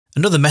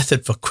Another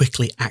method for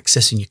quickly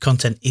accessing your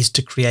content is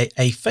to create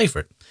a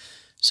favorite.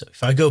 So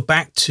if I go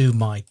back to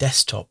my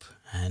desktop,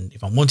 and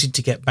if I'm wanting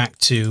to get back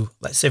to,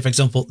 let's say, for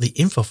example, the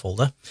info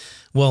folder,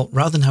 well,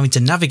 rather than having to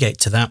navigate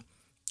to that,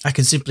 I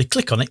can simply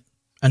click on it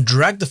and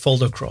drag the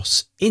folder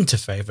across into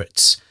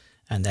favorites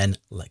and then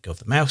let go of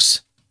the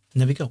mouse.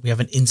 And there we go. We have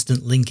an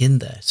instant link in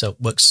there. So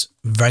it works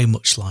very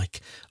much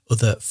like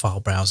other file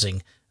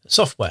browsing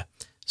software.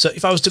 So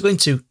if I was to go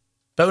into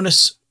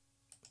bonus,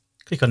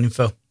 click on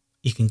info,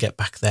 you can get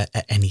back there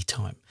at any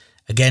time.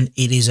 Again,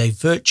 it is a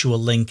virtual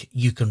link.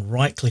 You can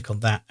right click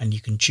on that and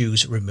you can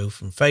choose remove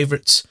from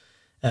favorites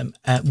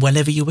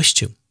whenever you wish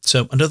to.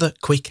 So another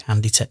quick,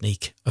 handy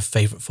technique of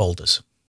favorite folders.